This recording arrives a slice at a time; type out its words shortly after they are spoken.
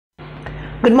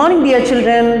Good morning, dear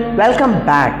children. Welcome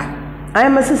back. I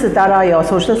am Mrs. Sithara, your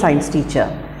social science teacher.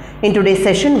 In today's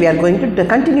session, we are going to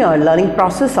continue our learning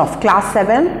process of Class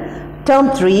 7,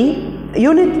 Term 3,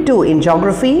 Unit 2 in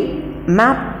Geography,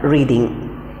 Map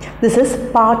Reading. This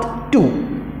is Part 2.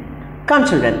 Come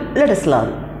children, let us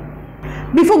learn.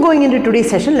 Before going into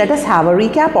today's session, let us have a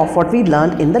recap of what we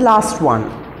learned in the last one.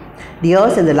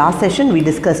 Dears, in the last session, we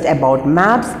discussed about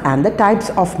maps and the types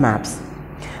of maps.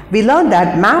 We learned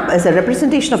that map is a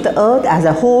representation of the earth as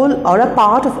a whole or a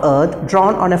part of earth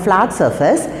drawn on a flat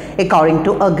surface according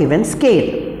to a given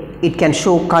scale. It can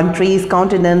show countries,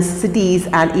 continents, cities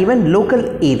and even local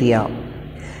area.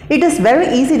 It is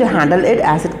very easy to handle it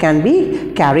as it can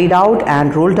be carried out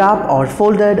and rolled up or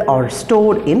folded or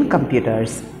stored in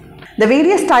computers. The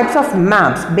various types of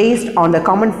maps based on the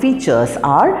common features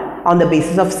are on the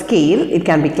basis of scale. It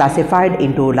can be classified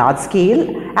into large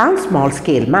scale and small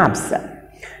scale maps.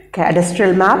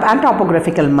 Cadastral map and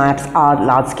topographical maps are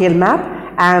large scale map,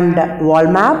 and wall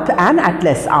map and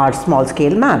atlas are small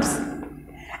scale maps.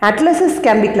 Atlases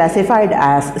can be classified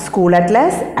as school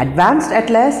atlas, advanced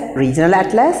atlas, regional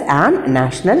atlas and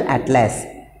national atlas.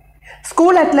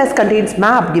 School atlas contains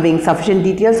map giving sufficient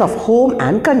details of home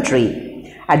and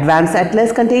country. Advanced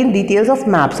atlas contain details of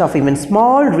maps of even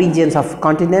small regions of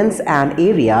continents and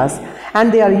areas,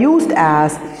 and they are used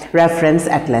as reference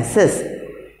atlases.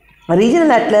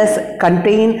 Regional atlas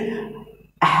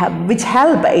which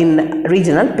help in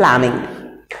regional planning.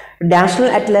 National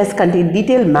atlas contain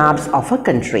detailed maps of a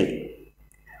country.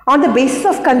 On the basis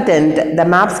of content, the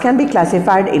maps can be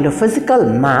classified into physical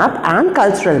map and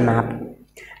cultural map.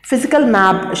 Physical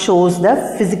map shows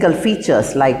the physical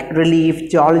features like relief,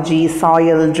 geology,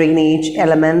 soil, drainage,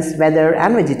 elements, weather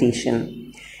and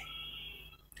vegetation.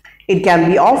 It can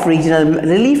be of regional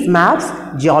relief maps,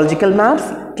 geological maps,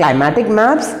 climatic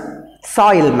maps,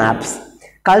 soil maps.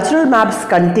 Cultural maps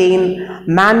contain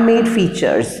man-made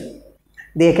features.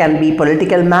 They can be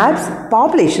political maps,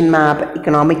 population map,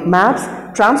 economic maps,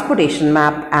 transportation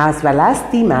map as well as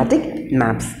thematic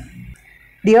maps.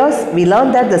 Dears, we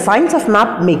learned that the science of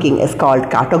map making is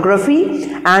called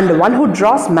cartography, and the one who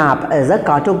draws map is a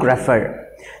cartographer.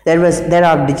 There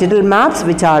are digital maps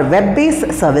which are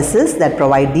web-based services that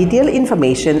provide detailed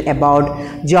information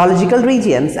about geological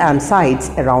regions and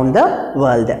sites around the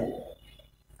world.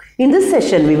 In this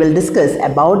session, we will discuss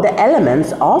about the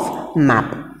elements of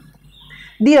map.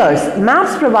 Dears,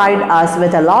 maps provide us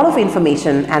with a lot of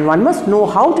information and one must know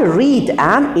how to read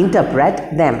and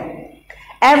interpret them.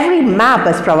 Every map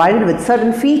is provided with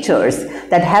certain features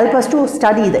that help us to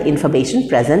study the information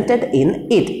presented in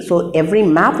it. So, every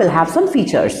map will have some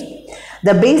features.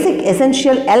 The basic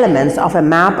essential elements of a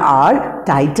map are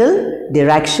title,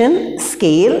 direction,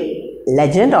 scale,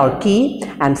 legend or key,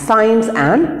 and signs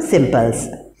and symbols.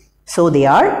 So, they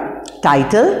are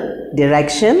title,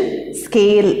 direction,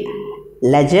 scale,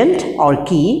 legend or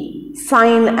key,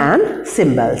 sign and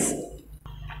symbols.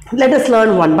 Let us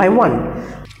learn one by one.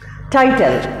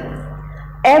 Title.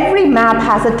 Every map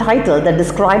has a title that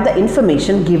describes the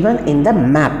information given in the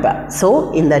map.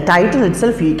 So, in the title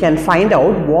itself, you can find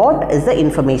out what is the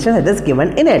information that is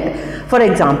given in it. For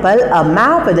example, a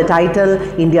map with the title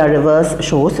India Rivers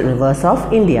shows rivers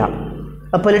of India.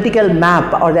 A political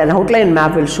map or an outline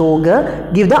map will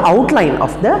give the outline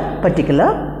of the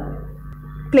particular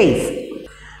place.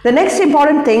 The next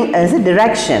important thing is the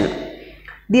direction.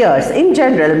 Dears, in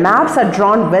general, maps are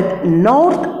drawn with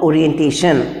north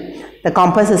orientation. The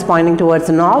compass is pointing towards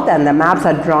north and the maps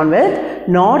are drawn with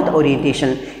north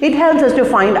orientation. It helps us to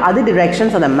find other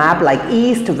directions on the map like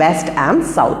east, west and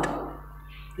south.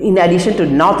 In addition to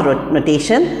north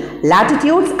notation,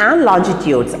 latitudes and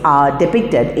longitudes are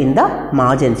depicted in the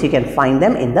margins. You can find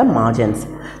them in the margins.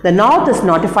 The north is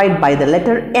notified by the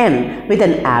letter N with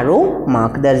an arrow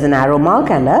mark. There is an arrow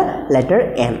mark and a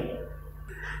letter N.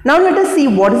 Now let us see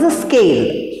what is the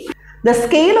scale. The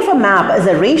scale of a map is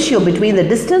a ratio between the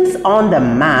distance on the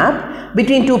map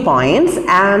between 2 points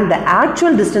and the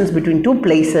actual distance between 2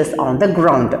 places on the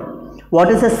ground. What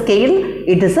is a scale?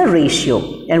 It is a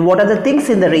ratio. And what are the things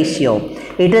in the ratio?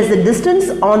 It is the distance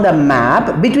on the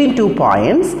map between 2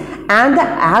 points and the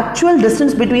actual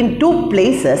distance between 2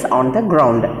 places on the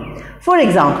ground. For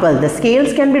example, the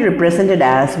scales can be represented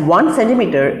as 1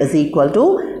 centimeter is equal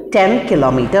to 10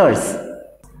 kilometers.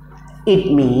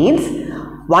 It means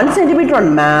 1 centimeter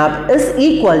on map is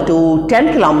equal to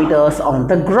 10 kilometers on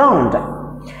the ground.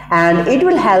 And it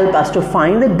will help us to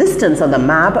find the distance on the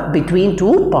map between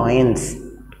 2 points.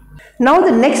 Now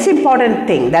the next important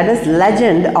thing, that is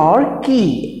legend or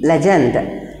key. Legend,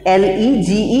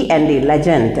 L-E-G-E-N-D,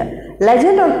 legend.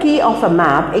 Legend or key of a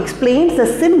map explains the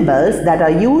symbols that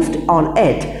are used on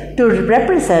it to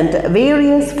represent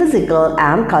various physical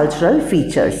and cultural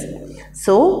features.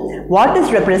 So, what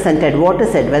is represented, what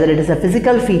is it, whether it is a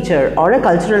physical feature or a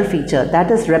cultural feature,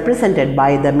 that is represented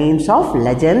by the means of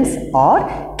legends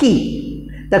or key.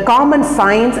 The common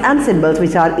signs and symbols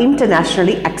which are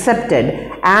internationally accepted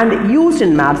and used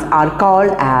in maps are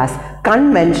called as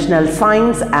conventional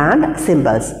signs and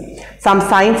symbols. Some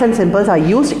signs and symbols are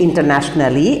used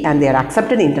internationally and they are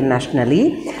accepted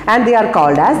internationally, and they are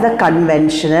called as the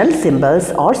conventional symbols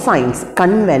or signs.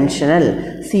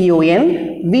 Conventional,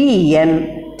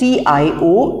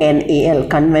 C-O-N-V-E-N-T-I-O-N-A-L,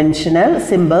 conventional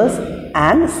symbols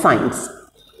and signs.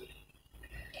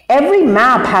 Every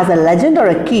map has a legend or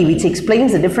a key which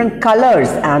explains the different colors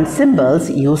and symbols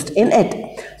used in it.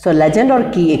 So, legend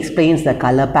or key explains the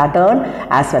color pattern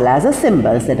as well as the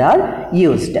symbols that are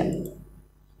used.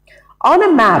 On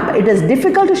a map, it is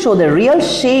difficult to show the real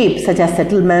shape such as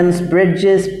settlements,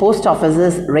 bridges, post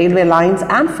offices, railway lines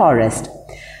and forest.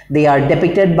 They are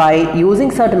depicted by using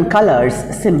certain colors,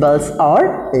 symbols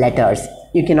or letters.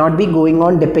 You cannot be going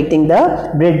on depicting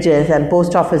the bridges and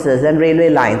post offices and railway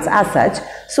lines as such.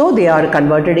 So, they are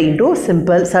converted into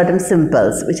certain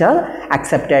symbols which are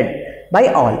accepted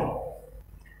by all.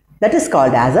 That is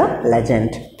called as a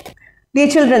legend. Dear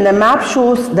children, the map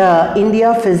shows the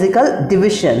India physical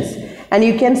divisions. And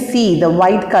you can see the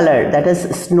white color, that is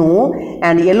snow,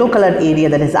 and yellow colored area,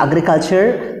 that is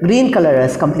agriculture. Green color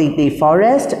is completely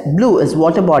forest. Blue is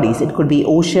water bodies. It could be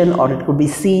ocean or it could be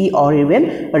sea or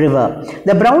even river.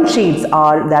 The brown shades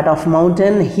are that of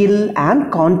mountain, hill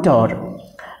and contour.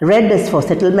 Red is for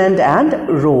settlement and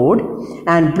road,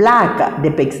 and black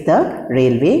depicts the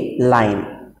railway line.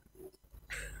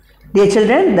 Dear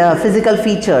children, the physical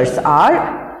features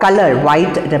are: color,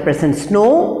 white represents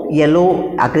snow,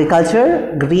 yellow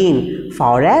agriculture, green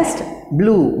forest,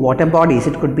 blue water bodies,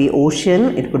 it could be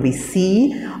ocean, it could be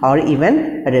sea or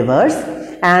even rivers,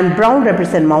 and brown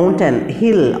represent mountain,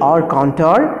 hill or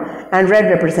contour, and red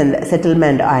represent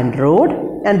settlement and road,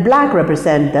 and black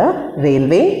represent the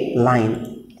railway line.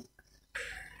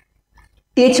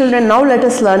 Dear children, now let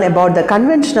us learn about the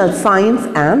conventional signs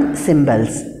and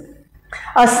symbols.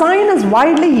 A sign is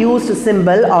widely used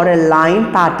symbol or a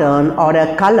line, pattern or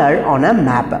a color on a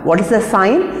map. What is a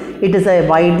sign? It is a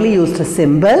widely used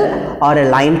symbol or a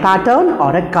line pattern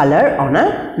or a color on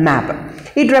a map.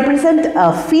 It represents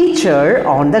a feature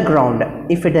on the ground.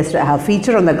 If it is a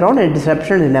feature on the ground, it is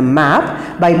represented in a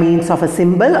map by means of a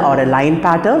symbol or a line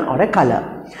pattern or a color.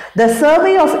 The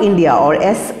Survey of India or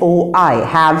SOI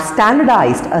have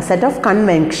standardized a set of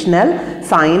conventional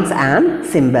signs and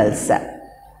symbols.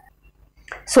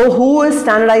 So, who is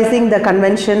standardizing the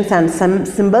conventions and some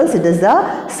symbols? It is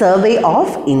the Survey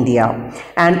of India.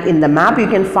 And in the map, you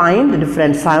can find the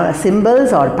different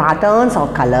symbols or patterns or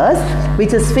colors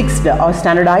which is fixed or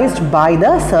standardized by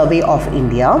the Survey of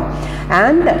India,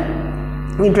 and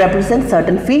it represents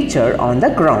certain feature on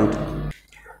the ground.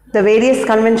 The various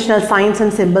conventional signs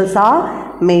and symbols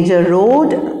are major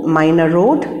road, minor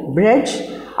road, bridge,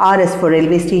 R is for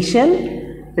railway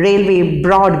station, railway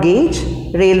broad gauge,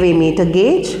 railway meter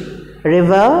gauge,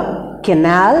 river,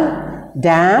 canal,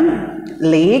 dam,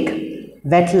 lake,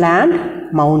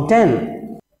 wetland,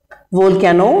 mountain,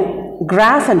 volcano,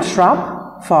 grass and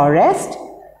shrub, forest,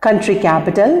 country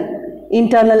capital,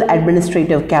 internal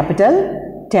administrative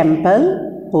capital,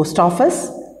 temple, post office,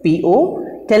 PO,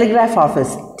 telegraph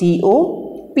office,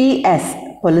 TO, PS,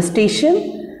 police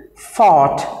station,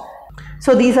 fort.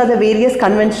 So, these are the various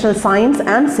conventional signs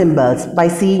and symbols. By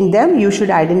seeing them, you should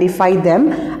identify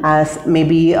them as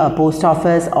maybe a post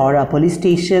office or a police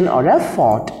station or a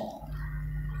fort.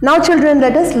 Now, children,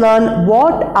 let us learn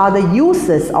what are the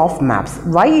uses of maps,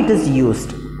 why it is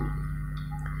used.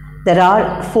 There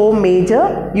are 4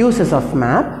 major uses of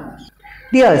map.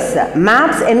 Dears,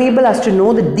 maps enable us to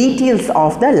know the details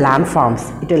of the landforms.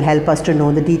 It will help us to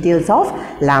know the details of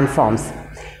landforms.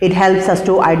 It helps us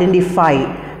to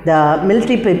identify. The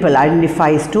military people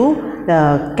identifies to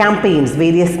the campaigns,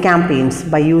 various campaigns.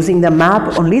 By using the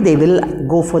map only, they will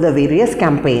go for the various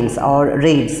campaigns or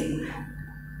raids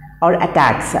or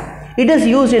attacks. It is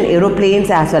used in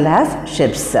aeroplanes as well as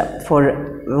ships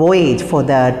for voyage, for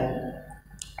the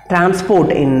transport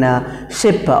in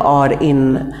ship or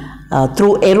in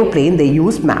through aeroplane. They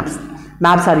use maps.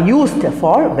 Maps are used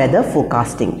for weather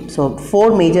forecasting. So,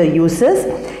 4 major uses.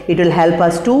 It will help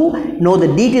us to know the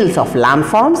details of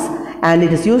landforms, and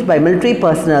it is used by military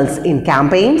personnel in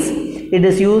campaigns. It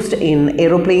is used in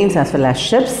aeroplanes as well as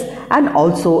ships, and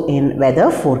also in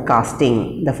weather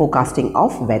forecasting, the forecasting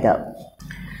of weather.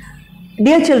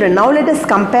 Dear children, now let us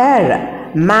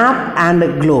compare map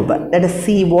and globe. Let us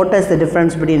see what is the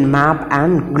difference between map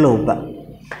and globe.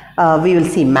 we will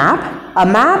see map. A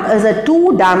map is a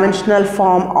two-dimensional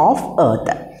form of Earth.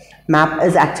 Map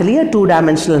is actually a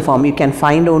two-dimensional form. You can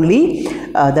find only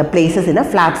the places in a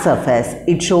flat surface.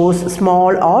 It shows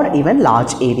small or even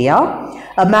large area.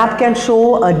 A map can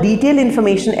show a detailed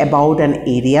information about an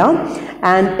area,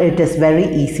 and it is very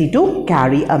easy to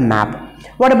carry a map.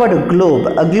 What about a globe?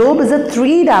 A globe is a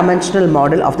three-dimensional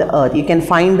model of the Earth. You can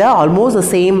find almost the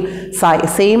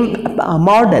same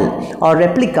model or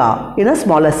replica in a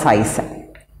smaller size.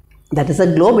 That is a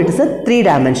globe. It is a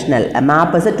three-dimensional. A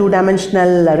map is a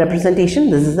two-dimensional representation.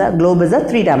 This is a globe is a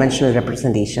three-dimensional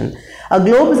representation. A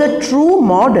globe is a true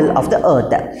model of the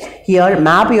Earth. Here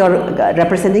map you are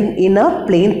representing in a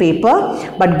plain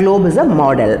paper, but globe is a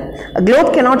model. A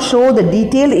globe cannot show the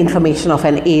detailed information of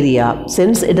an area.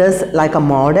 Since it is like a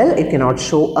model, it cannot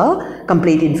show a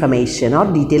complete information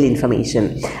or detailed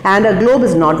information. And a globe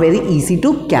is not very easy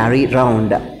to carry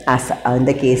around. As in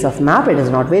the case of map, it is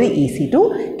not very easy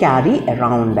to carry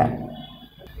around.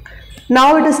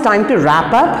 Now it is time to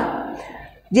wrap up.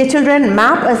 Dear children,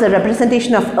 map is a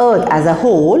representation of Earth as a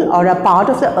whole or a part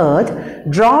of the Earth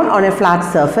drawn on a flat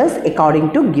surface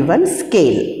according to given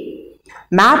scale.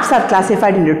 Maps are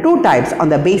classified into two types, on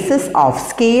the basis of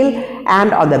scale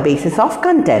and on the basis of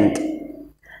content.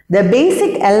 The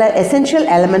basic essential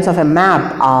elements of a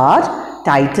map are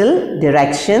title,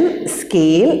 direction,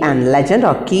 scale, and legend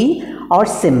or key or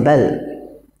symbol.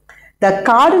 The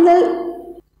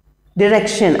cardinal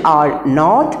direction are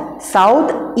north,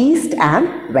 south, east,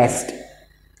 and west.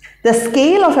 The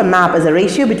scale of a map is a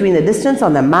ratio between the distance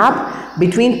on the map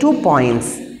between 2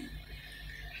 points.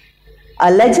 A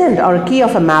legend or key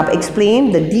of a map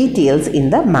explains the details in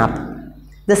the map.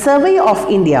 The Survey of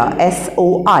India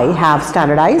 (SOI) have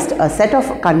standardized a set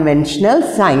of conventional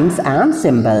signs and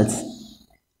symbols,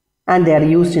 and they are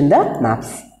used in the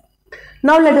maps.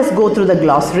 Now let us go through the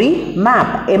glossary.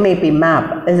 Map, MAP,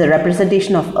 map is a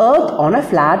representation of Earth on a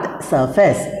flat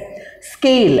surface.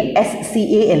 Scale,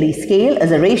 SCALE, scale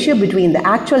is a ratio between the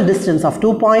actual distance of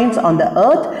 2 points on the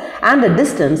Earth and the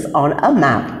distance on a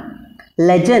map.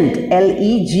 Legend,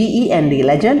 LEGEND,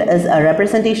 legend is a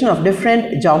representation of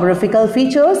different geographical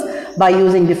features by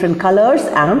using different colors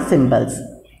and symbols.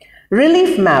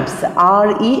 Relief maps,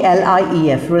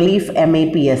 RELIEF, relief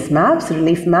MAPS maps.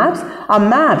 Relief maps are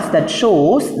maps that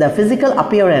shows the physical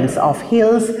appearance of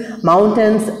hills,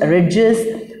 mountains, ridges,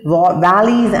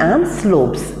 valleys and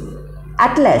slopes.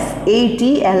 Atlas,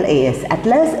 ATLAS,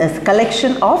 atlas is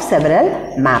collection of several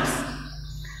maps.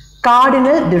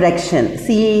 Cardinal direction,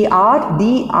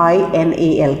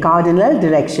 CARDINAL, cardinal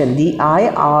direction,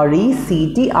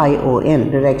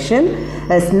 DIRECTION, direction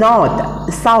is north,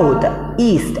 south,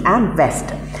 east and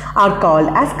west are called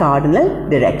as cardinal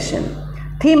direction.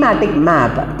 Thematic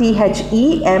map,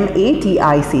 THEMATIC,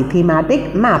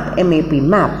 thematic map, MAP,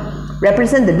 map,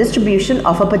 represent the distribution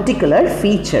of a particular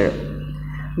feature.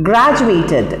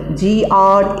 Graduated,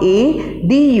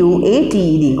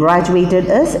 GRADUATED, graduated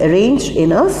is arranged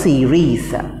in a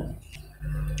series.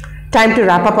 Time to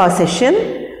wrap up our session.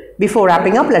 Before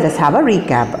wrapping up, let us have a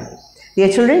recap. Dear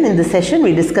children, in this session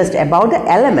we discussed about the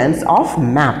elements of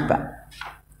map.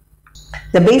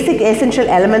 The basic essential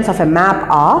elements of a map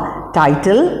are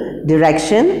title,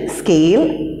 direction, scale,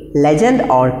 legend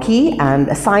or key, and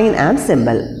a sign and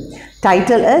symbol.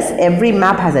 Title is every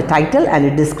map has a title and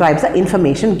it describes the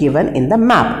information given in the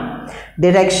map.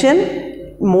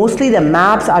 Direction, mostly the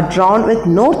maps are drawn with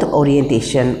north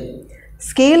orientation.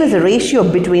 Scale is a ratio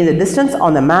between the distance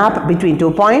on the map between 2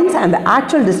 points and the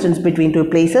actual distance between 2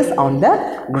 places on the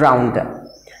ground.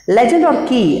 Legend or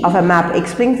key of a map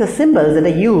explains the symbols that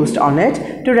are used on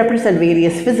it to represent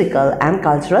various physical and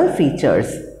cultural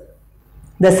features.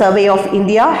 The Survey of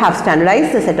India have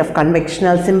standardized a set of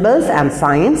conventional symbols and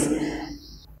signs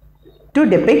to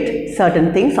depict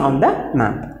certain things on the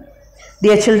map.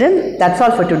 Dear children, that's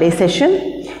all for today's session.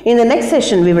 In the next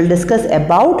session, we will discuss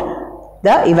about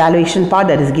the evaluation part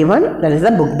that is given, that is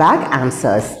the book bag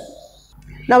answers.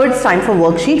 Now it's time for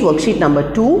worksheet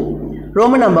number 2,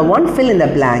 Roman number 1, fill in the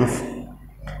blanks.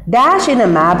 Dash in a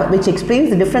map which explains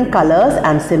the different colors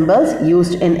and symbols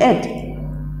used in it.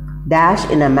 Dash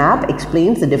in a map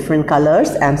explains the different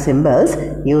colors and symbols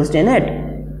used in it.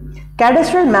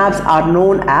 Cadastral maps are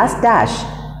known as dash.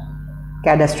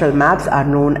 Cadastral maps are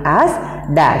known as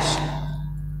dash.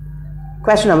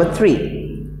 Question number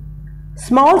 3.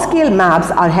 Small scale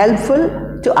maps are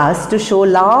helpful to us to show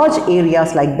large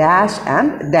areas like dash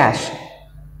and dash.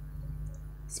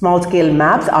 Small scale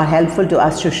maps are helpful to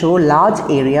us to show large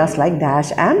areas like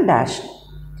dash and dash.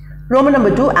 Roman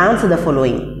number 2, answer the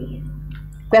following.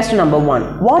 Question number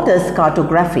 1. What is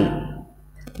cartography?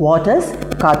 What is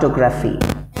cartography?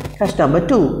 Question number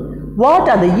 2. What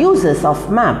are the uses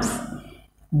of maps?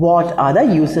 What are the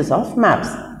uses of maps?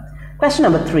 Question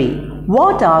number 3.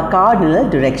 What are cardinal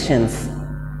directions?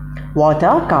 What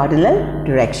are cardinal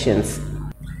directions?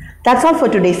 That's all for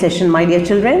today's session, my dear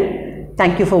children.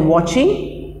 Thank you for watching.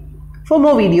 For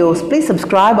more videos, please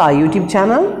subscribe our YouTube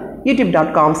channel,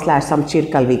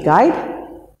 youtube.com/Samacheer Kalvi Guide.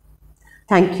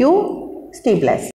 Thank you. Stay blessed.